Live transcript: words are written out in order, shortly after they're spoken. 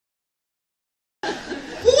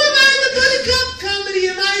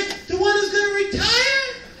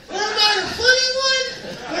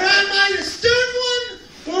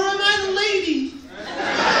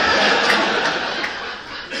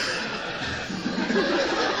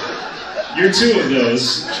You're two of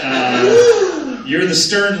those. You're the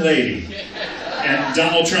stern lady. And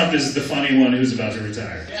Donald Trump is the funny one who's about to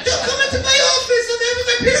retire. Don't come into my office, I'm having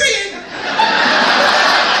my period!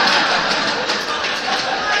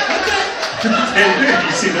 You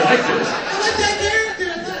seem to like this. I like that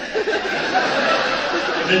character.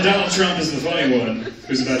 And then Donald Trump is the funny one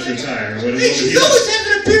who's about to retire. Hey, she's always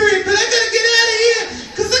having a period, but I gotta get out of here,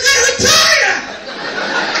 because I gotta retire!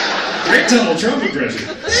 Great Donald Trump impression.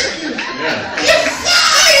 Thank you. Yeah. You're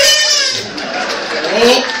fired!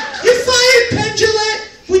 Oh. You're fired, Pendulette!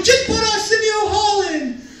 We just put Arsenio Hall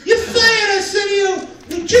in! You're fired, Arsenio!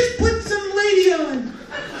 We just put some lady on!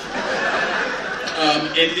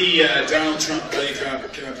 In the Donald Trump buddy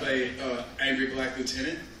cop, can I play Angry Black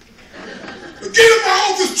Lieutenant? Get in my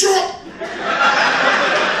office, Trump!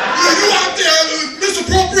 You out there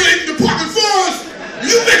misappropriating department funds!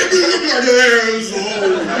 You making me look like an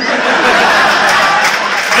asshole!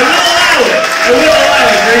 I will allow it! I will allow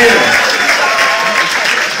it for you!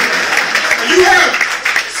 You have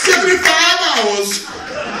 75 hours,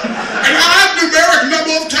 and I have a numeric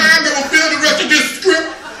number of time that will fill the rest of this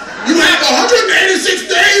script. You have 186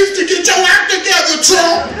 days to get your act together,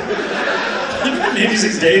 Trump!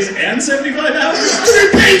 186 days and 75 hours?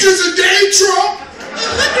 3 pages a day, Trump!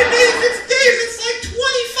 186 days, it's like 25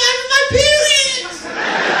 of my periods!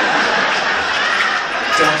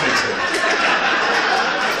 Don't think so.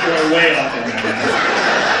 You are way off on that now.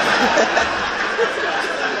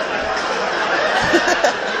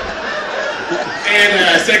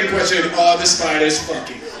 And second question, are the spiders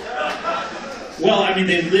fucking? Well, I mean,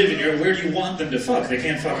 they live in your... Where do you want them to fuck? They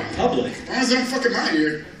can't fuck in public. As long as they don't fuck in my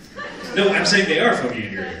ear. No, I'm saying they are fucking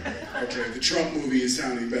in your ear. Okay, the Trump movie is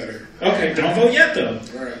sounding better. Okay, don't vote yet, though.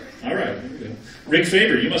 All right. All right, here we go. Rick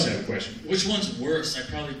Faber, you must have a question. Which one's worse? I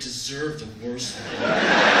probably deserve the worst one.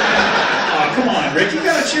 Oh, come on, Rick. You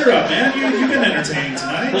gotta cheer up, man. You've been entertaining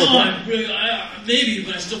tonight. Come on, maybe,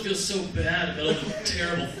 but I still feel so bad about all the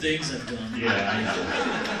terrible things I've done. Yeah.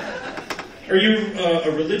 Are you a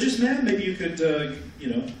religious man? Maybe you could, go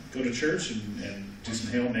to church and do some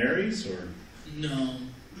Hail Marys, or... No.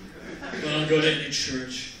 I don't go to any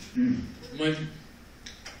church. Mm. I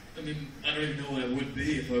don't even know what I would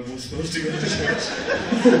be if I was supposed to go to church.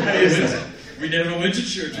 Why is that? We never went to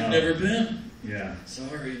church. We've never been. Yeah.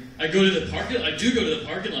 Sorry. I do go to the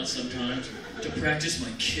parking lot sometimes to practice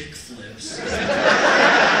my kick flips. I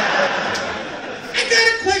got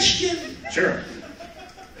a question. Sure.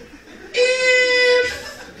 If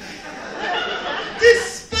this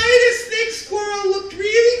spider snake squirrel looked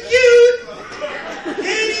really cute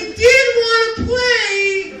and he did want to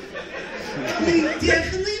play, would he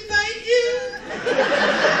definitely bite you?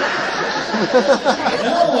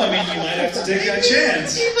 No, I mean, you might have to take that chance.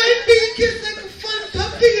 He might be just like a fun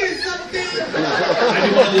puppy or something.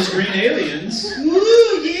 Maybe one of those green aliens.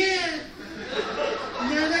 Ooh, yeah.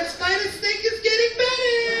 Now that spider snake is getting better.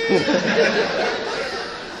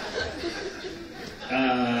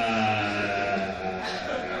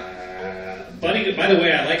 Buddy, by the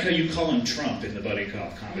way, I like how you call him Trump in the buddy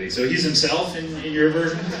cop comedy. So he's himself in your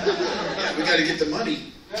version? Yeah, we got to get the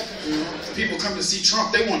money. You know, if people come to see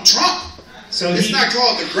Trump, they want Trump. So it's not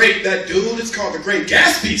called the Great That Dude. It's called the Great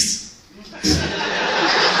Gas Piece.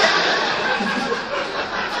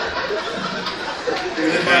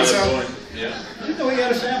 Yeah. I didn't know he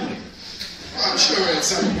had a family. I'm sure at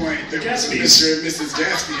some point there was a Mr. and Mrs.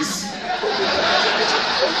 Gaspies.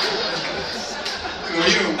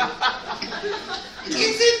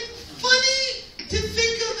 Is it funny to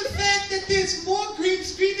think of the fact that there's more green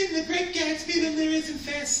screen in The Great Gatsby than there is in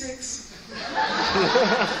Fast Six?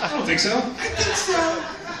 I don't think so. I think so.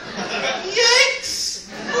 Yikes!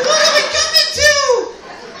 What are we coming to?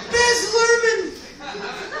 Baz Luhrmann.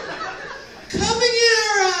 Coming in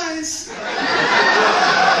our eyes.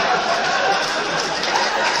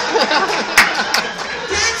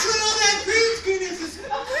 That's what all that green screen is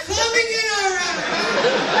coming in our eyes.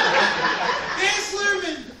 Baz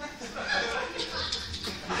Luhrmann.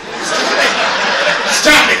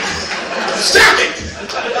 Stop it! Stop it!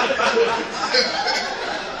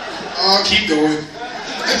 Oh, keep going.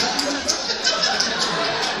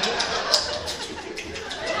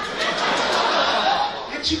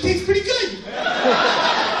 Actually tastes pretty good.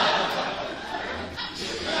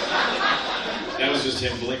 That was just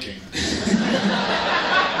him blinking.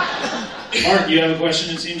 Martin, you have a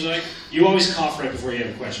question, it seems like? You always cough right before you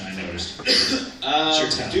have a question, I noticed. It's your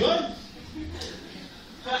talent. Do I?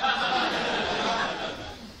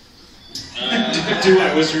 Do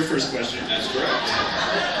I? Was your first question? That's correct.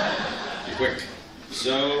 Be quick.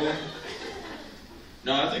 So,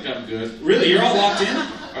 no, I think I'm good. Really? You're all locked in?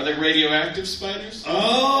 Are they radioactive spiders?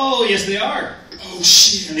 Oh, yes, they are. Oh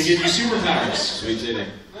shit! And they give you superpowers. Sweet titty.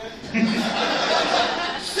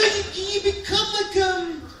 So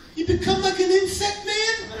you become like an insect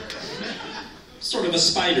man? Sort of a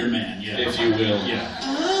Spider-Man, yeah. If you will. Yeah.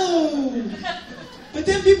 Oh. But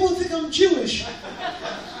then people think I'm Jewish.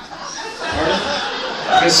 Pardon?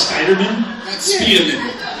 Like a Spider-Man? Not Speederman.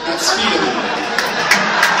 Not Speederman.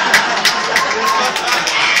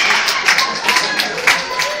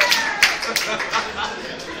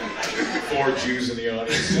 Four Jews in the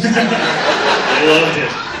audience. I loved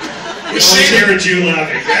it. You always hear a Jew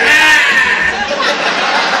laughing.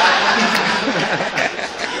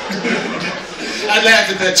 I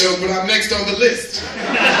laughed at that joke, but I'm next on the list.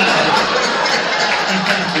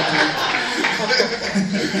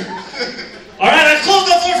 All right, I've closed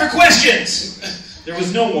the floor for questions. There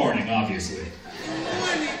was no warning, obviously.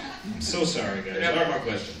 I'm so sorry, guys. We have one more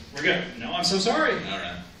question. We're good. No, I'm so sorry. All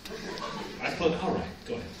right. I've closed. All right,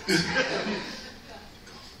 go ahead.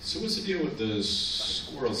 So what's the deal with the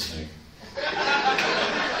squirrel snake?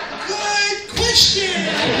 Good question.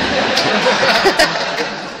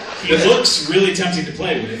 He looks really tempting to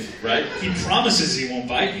play with. Right? He promises he won't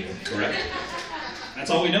bite you. Correct. That's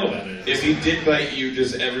all we know about it. If he did bite you,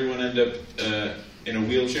 does everyone end up in a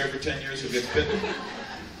wheelchair for 10 years who gets bitten?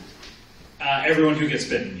 Everyone who gets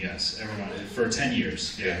bitten, yes. Everyone. For 10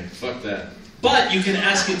 years. Yeah. Fuck that. But you can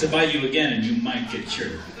ask it to bite you again and you might get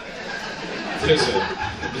cured. There's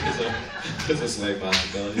a slight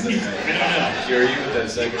possibility. I don't know. Cure you with that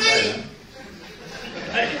second bite,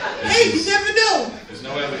 huh? Hey, you never know. There's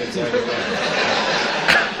no evidence either way.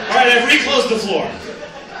 All right, I've reclosed the floor.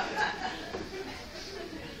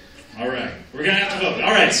 All right, we're going to have to vote.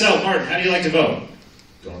 All right, so, Martin, how do you like to vote?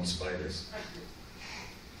 Going spiders.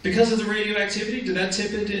 Because of the radioactivity, did that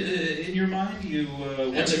tip it in your mind? You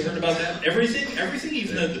once you heard about that? Everything,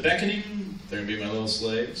 even the beckoning. They're gonna be my little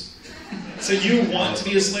slaves. So you want to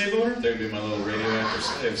be a slave owner? They're gonna be my little radioactive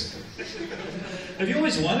slaves. Have you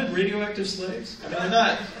always wanted radioactive slaves? I mean, they're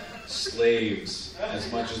not slaves as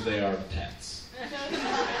much as they are pets.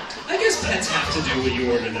 I guess pets have to do what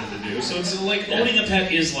you order them to do. So it's like owning a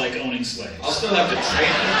pet is like owning slaves. I'll still have to train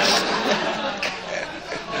them.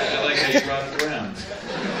 I like how you brought it around.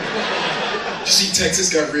 You see, Texas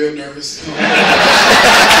got real nervous.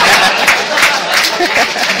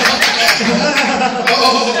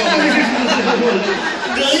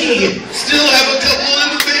 Still have a couple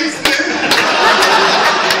little things there.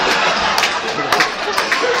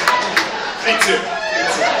 Me too.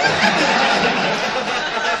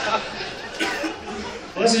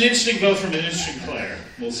 Well, that's an interesting vote from an interesting player.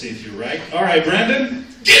 We'll see if you're right. All right, Brandon.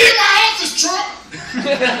 Get in my office, truck!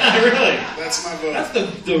 Really? That's my vote. That's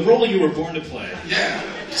the role you were born to play. Yeah,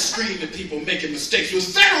 scream at people making mistakes with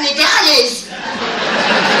federal dollars!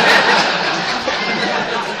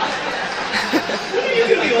 When are you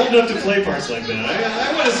going to be old enough to play parts like that?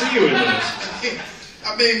 I want to see you in those.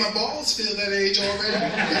 I made my balls feel that age already.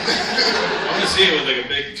 I want to see it with like a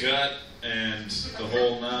big cut and the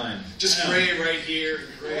whole nine. Just gray right here,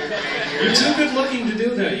 gray right here. You're too good looking to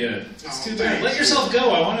do that yet. It's too bad. Let yourself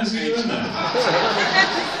go. I want to see you in that.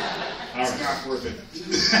 All It's right. not worth it.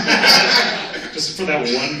 Just for that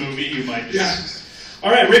one movie you might do. Yeah.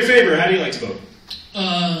 All right, Rick Faber, how do you like to vote?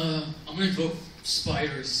 I'm gonna vote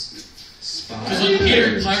spiders. Because when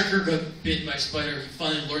Peter Parker got bitten by a spider, he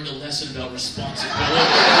finally learned a lesson about responsibility.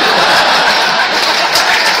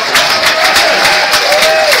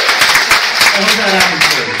 I hope that happens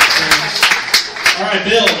for you. All right,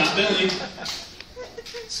 Bill, not Billy.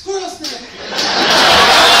 Squirrel snake.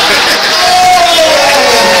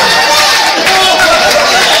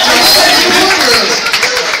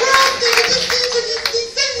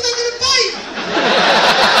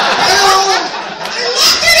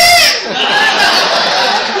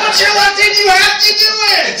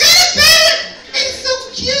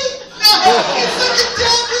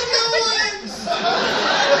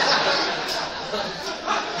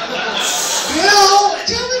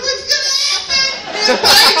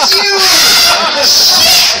 Bite you!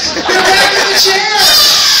 Shit! You're back in the chair!